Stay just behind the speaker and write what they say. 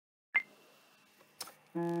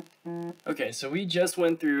Okay, so we just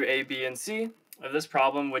went through A, B, and C of this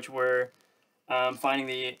problem, which were finding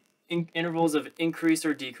the intervals of increase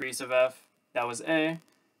or decrease of f. That was A.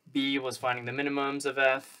 B was finding the minimums of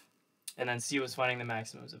f. And then C was finding the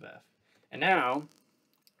maximums of f. And now,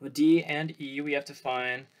 with D and E, we have to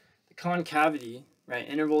find the concavity, right?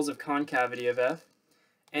 Intervals of concavity of f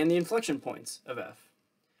and the inflection points of f.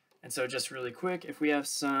 And so just really quick, if we have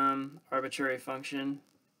some arbitrary function,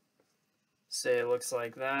 say it looks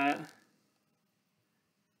like that,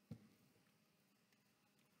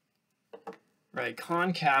 right?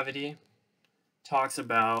 Concavity talks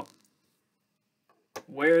about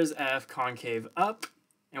where is f concave up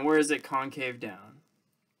and where is it concave down,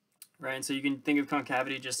 right? And so you can think of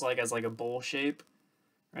concavity just like as like a bowl shape,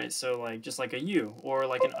 right? So like just like a U or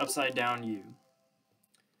like an upside down U,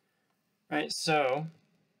 right? So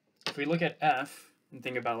if we look at f and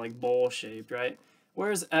think about like bowl shaped, right?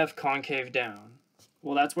 Where is f concave down?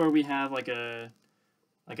 Well, that's where we have like an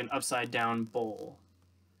upside down bowl.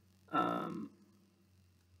 And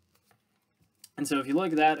so if you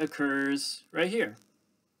look, that occurs right here,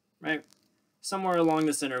 right? Somewhere along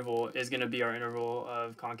this interval is going to be our interval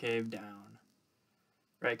of concave down,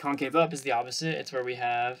 right? Concave up is the opposite. It's where we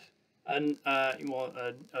have an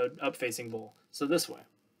up-facing bowl. So this way,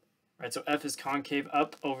 right? So f is concave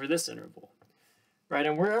up over this interval, right?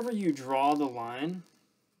 And wherever you draw the line,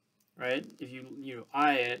 right? If you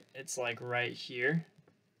eye it, it's like right here.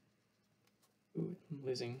 Ooh, I'm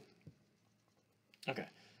losing. Okay,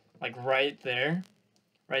 like right there,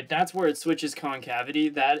 right? That's where it switches concavity.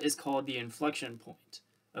 That is called the inflection point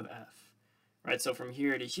of f, right? So from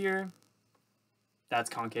here to here, that's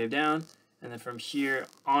concave down, and then from here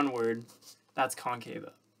onward, that's concave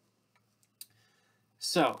up.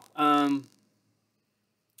 So,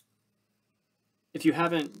 if you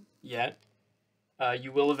haven't yet,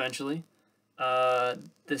 you will eventually.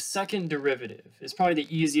 The second derivative is probably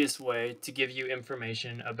the easiest way to give you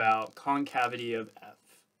information about concavity of f.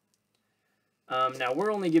 Now,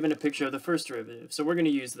 we're only given a picture of the first derivative, so we're going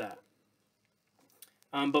to use that.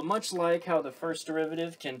 But much like how the first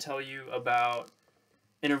derivative can tell you about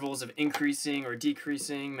intervals of increasing or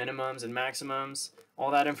decreasing, minimums and maximums,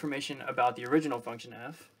 all that information about the original function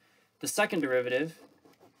f, the second derivative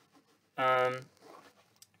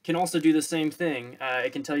can also do the same thing.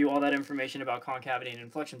 It can tell you all that information about concavity and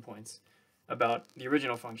inflection points about the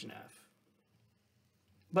original function f.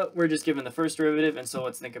 But we're just given the first derivative, and so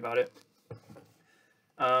let's think about it.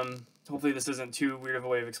 Hopefully this isn't too weird of a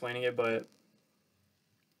way of explaining it, but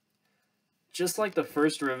just like the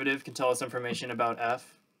first derivative can tell us information about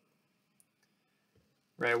f,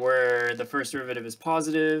 right, where the first derivative is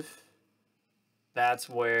positive, that's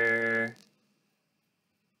where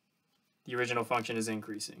the original function is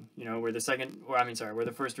increasing. You know, where the where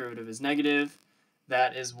the first derivative is negative,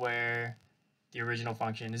 that is where the original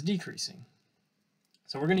function is decreasing.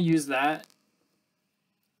 So we're going to use that.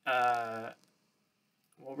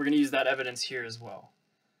 We're going to use that evidence here as well.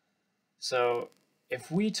 So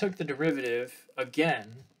if we took the derivative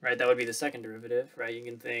again, right, that would be the second derivative, right? You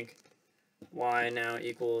can think y now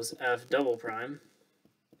equals f double prime,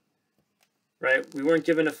 right? We weren't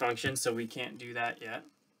given a function, so we can't do that yet.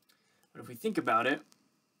 But if we think about it,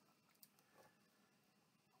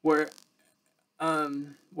 wherever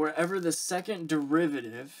the second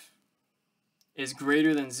derivative is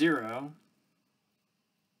greater than 0,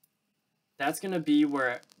 that's going to be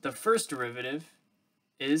where the first derivative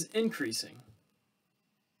is increasing,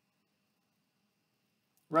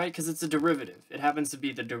 right? Because it's a derivative. It happens to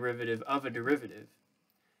be the derivative of a derivative.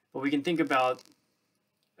 But we can think about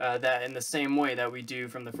that in the same way that we do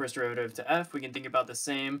from the first derivative to f. We can think about the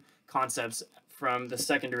same concepts from the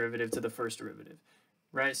second derivative to the first derivative,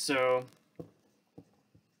 right? So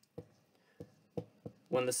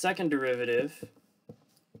when the second derivative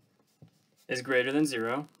is greater than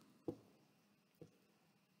 0,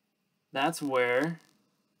 that's where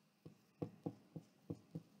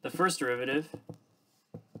the first derivative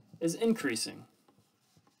is increasing.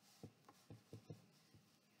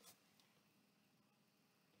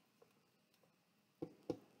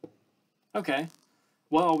 Okay,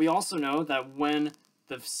 well, we also know that when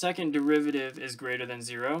the second derivative is greater than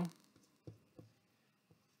 0,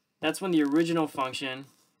 that's when the original function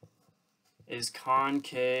is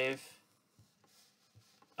concave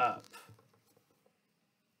up.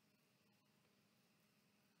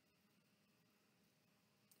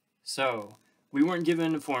 So we weren't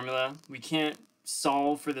given a formula. We can't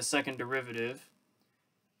solve for the second derivative.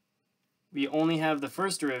 We only have the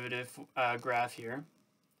first derivative graph here.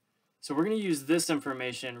 So we're going to use this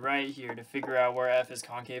information right here to figure out where f is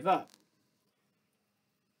concave up.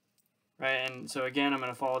 right? And so again, I'm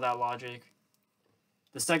going to follow that logic.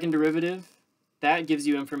 The second derivative, that gives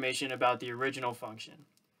you information about the original function.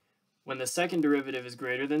 When the second derivative is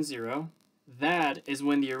greater than 0, that is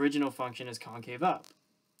when the original function is concave up.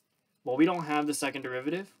 Well, we don't have the second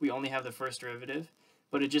derivative, we only have the first derivative,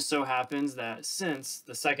 but it just so happens that since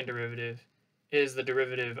the second derivative is the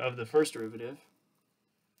derivative of the first derivative,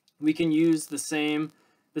 we can use the same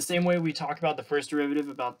way we talk about the first derivative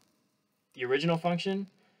about the original function,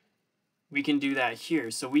 we can do that here.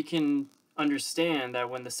 So we can understand that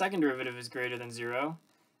when the second derivative is greater than 0,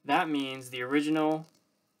 that means the original,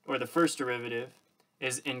 or the first derivative,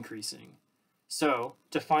 is increasing. So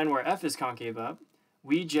to find where f is concave up,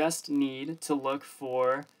 we just need to look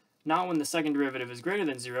for, not when the second derivative is greater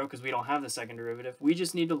than 0, because we don't have the second derivative, we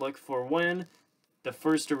just need to look for when the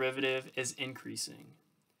first derivative is increasing.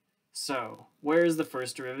 So where is the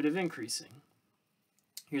first derivative increasing?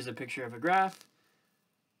 Here's a picture of a graph.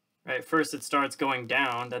 Right, first it starts going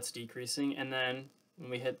down, that's decreasing, and then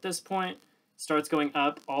when we hit this point, it starts going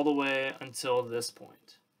up all the way until this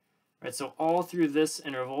point. Right, so all through this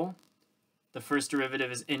interval, the first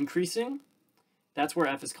derivative is increasing. That's where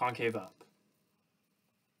f is concave up.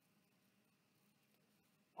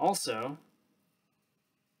 Also,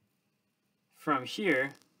 from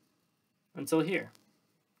here until here,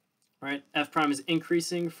 right, f prime is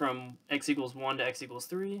increasing from x equals 1 to x equals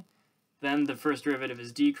 3. Then the first derivative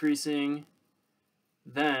is decreasing.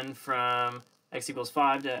 Then from x equals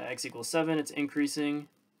 5 to x equals 7, it's increasing.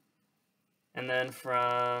 And then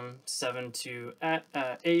from 7 to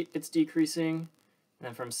 8, it's decreasing.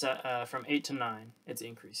 And then from 8 to 9, it's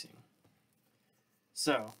increasing.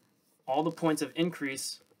 So all the points of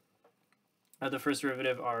increase of the first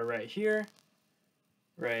derivative are right here,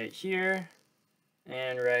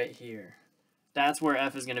 and right here. That's where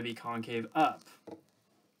f is going to be concave up.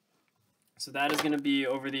 So that is going to be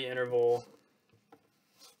over the interval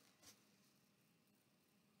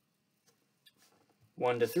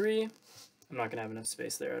 1 to 3. I'm not going to have enough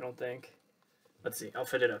space there, I don't think. Let's see, I'll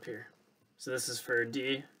fit it up here. So this is for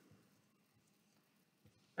D.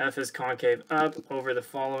 F is concave up over the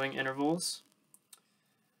following intervals.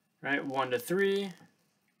 Right, 1 to 3.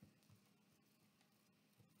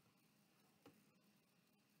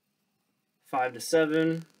 5 to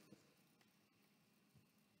 7.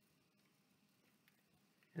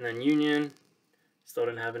 And then union, still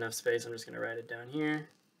didn't have enough space, I'm just going to write it down here.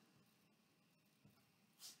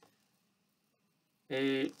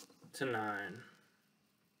 8 to 9.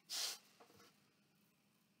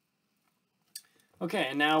 Okay,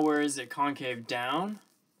 and now where is it concave down?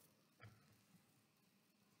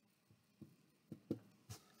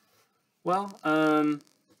 Well,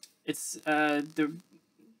 this is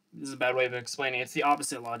a bad way of explaining it. It's the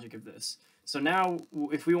opposite logic of this. So now,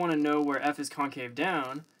 if we want to know where f is concave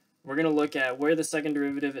down, we're going to look at where the second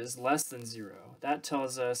derivative is less than 0. That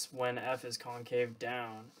tells us when f is concave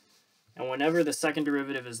down. And whenever the second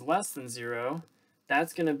derivative is less than 0,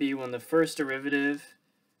 that's going to be when the first derivative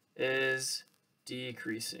is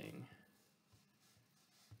decreasing.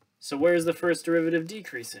 So where is the first derivative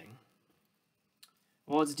decreasing?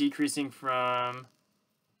 Well, it's decreasing from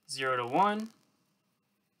 0 to 1.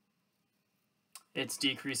 It's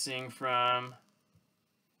decreasing from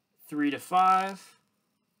 3 to 5.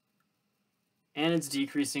 And it's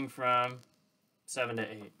decreasing from 7 to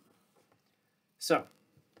 8. So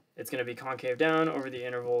it's going to be concave down over the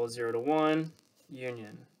interval 0 to 1,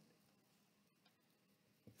 union.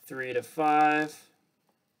 3 to 5,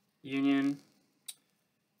 union.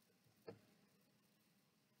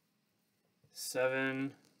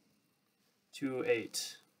 7 to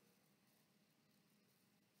 8.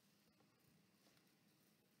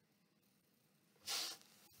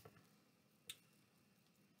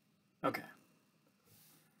 Okay.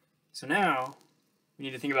 So now we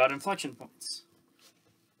need to think about inflection points.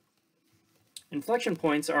 Inflection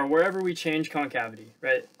points are wherever we change concavity,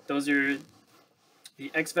 right? Those are the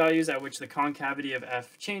x values at which the concavity of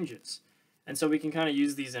f changes. And so we can kind of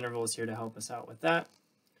use these intervals here to help us out with that.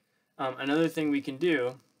 Another thing we can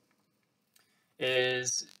do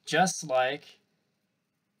is just like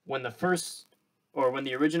when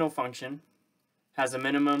the original function has a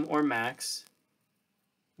minimum or max,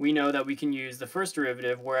 we know that we can use the first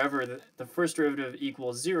derivative wherever the first derivative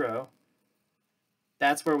equals 0.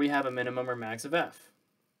 That's where we have a minimum or max of f.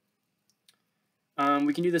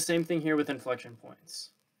 We can do the same thing here with inflection points,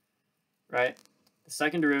 right? The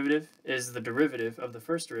second derivative is the derivative of the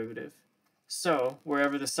first derivative. So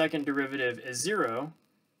wherever the second derivative is 0,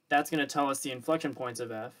 that's going to tell us the inflection points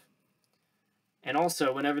of f. And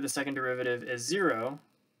also, whenever the second derivative is 0,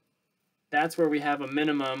 that's where we have a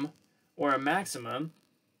minimum or a maximum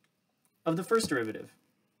of the first derivative.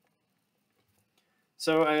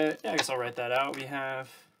 So I guess I'll write that out. We have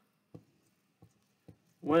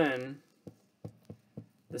when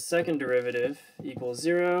the second derivative equals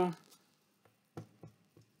 0,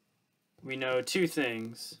 we know two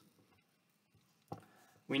things.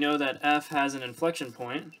 We know that f has an inflection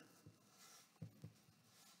point.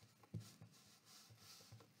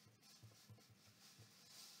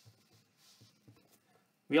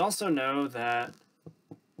 We also know that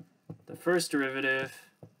the first derivative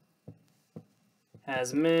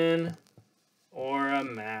has min or a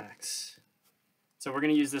max. So we're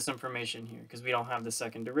going to use this information here because we don't have the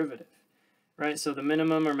second derivative, right? So the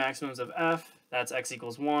minimum or maximums of f, that's x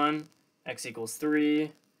equals 1, x equals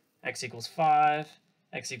 3, x equals 5,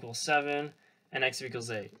 x equals 7, and x equals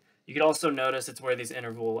 8. You could also notice it's where these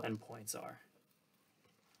interval endpoints are.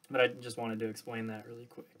 But I just wanted to explain that really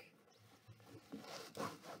quick.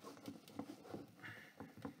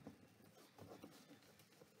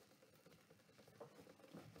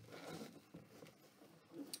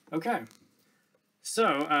 Okay,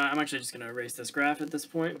 so I'm actually just going to erase this graph at this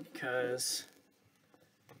point because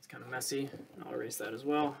it's kind of messy. I'll erase that as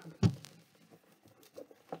well.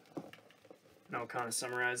 And I'll kind of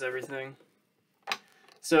summarize everything.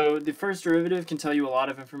 So the first derivative can tell you a lot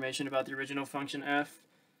of information about the original function f.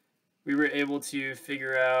 We were able to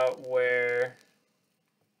figure out where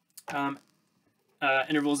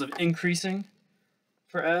intervals of increasing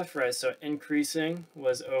for f, right? So increasing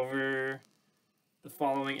was over the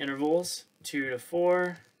following intervals: 2 to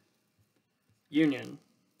 4, union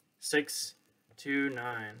 6 to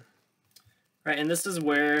 9. Right, and this is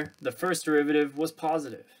where the first derivative was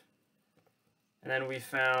positive. And then we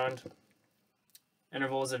found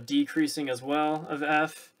intervals of decreasing as well of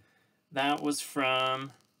f. That was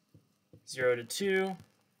from 0 to 2,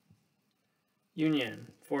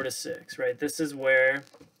 union 4 to 6, right? This is where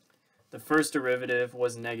the first derivative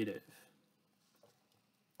was negative.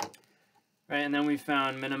 Right, and then we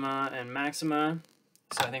found minima and maxima.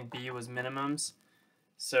 So I think B was minimums.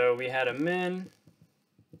 So we had a min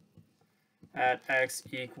at x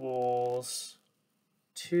equals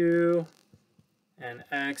 2 and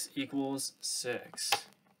x equals 6.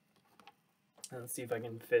 And let's see if I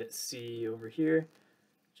can fit C over here,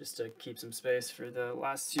 just to keep some space for the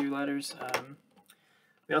last two letters.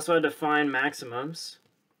 We also had to find maximums,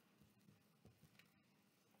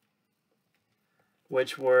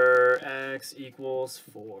 which were x equals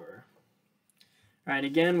 4. All right,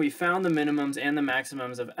 again, we found the minimums and the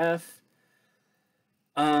maximums of f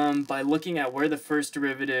by looking at where the first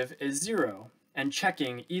derivative is 0 and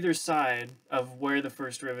checking either side of where the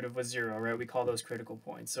first derivative was 0, right? We call those critical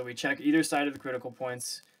points. So we check either side of the critical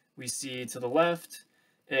points. We see to the left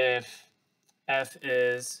if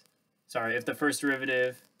if the first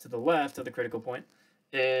derivative to the left of the critical point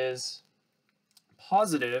is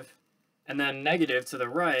positive, and then negative to the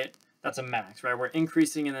right, that's a max, right? We're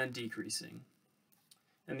increasing and then decreasing.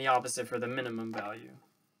 And the opposite for the minimum value.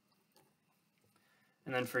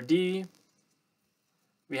 And then for D,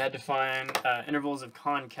 we had to find intervals of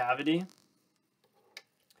concavity.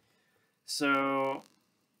 So,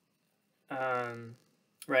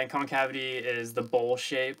 right, concavity is the bowl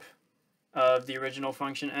shape of the original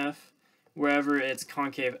function f. Wherever it's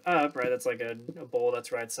concave up, right, that's like a bowl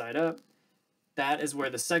that's right side up, that is where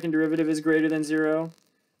the second derivative is greater than 0,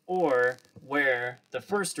 or where the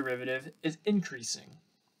first derivative is increasing.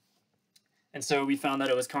 And so we found that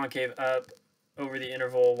it was concave up over the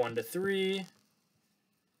interval 1 to 3,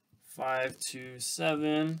 5 to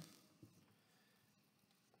 7,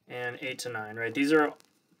 and 8 to 9, right? These are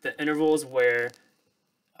the intervals where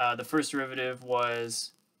the first derivative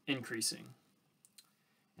was increasing.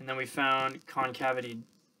 And then we found concavity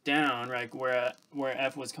down, right, where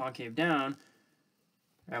f was concave down.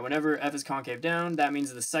 Right, whenever f is concave down, that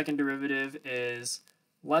means the second derivative is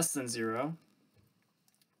less than 0,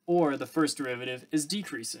 or the first derivative is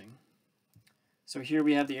decreasing. So here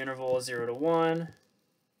we have the interval 0 to 1,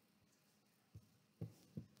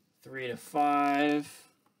 3 to 5,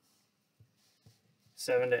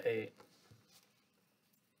 7 to 8.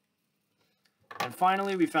 And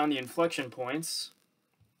finally, we found the inflection points.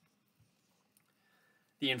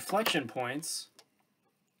 The inflection points,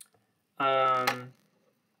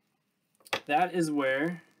 that is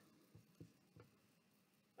where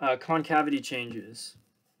concavity changes.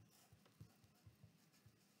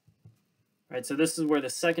 Right, so this is where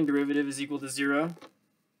the second derivative is equal to 0,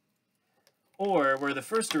 or where the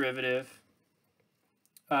first derivative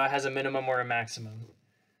has a minimum or a maximum.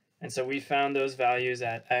 And so we found those values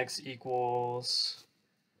at x equals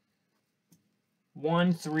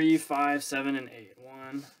 1, 3, 5, 7, and 8.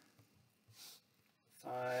 1,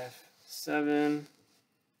 5, 7,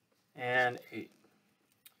 and 8.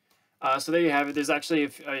 So there you have it. There's actually,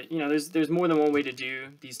 there's more than one way to do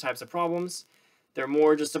these types of problems. They're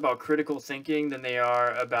more just about critical thinking than they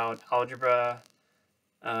are about algebra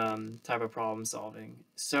type of problem solving.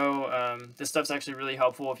 So this stuff's actually really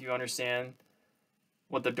helpful if you understand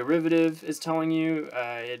what the derivative is telling you.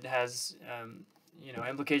 It has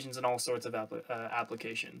implications in all sorts of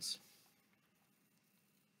applications.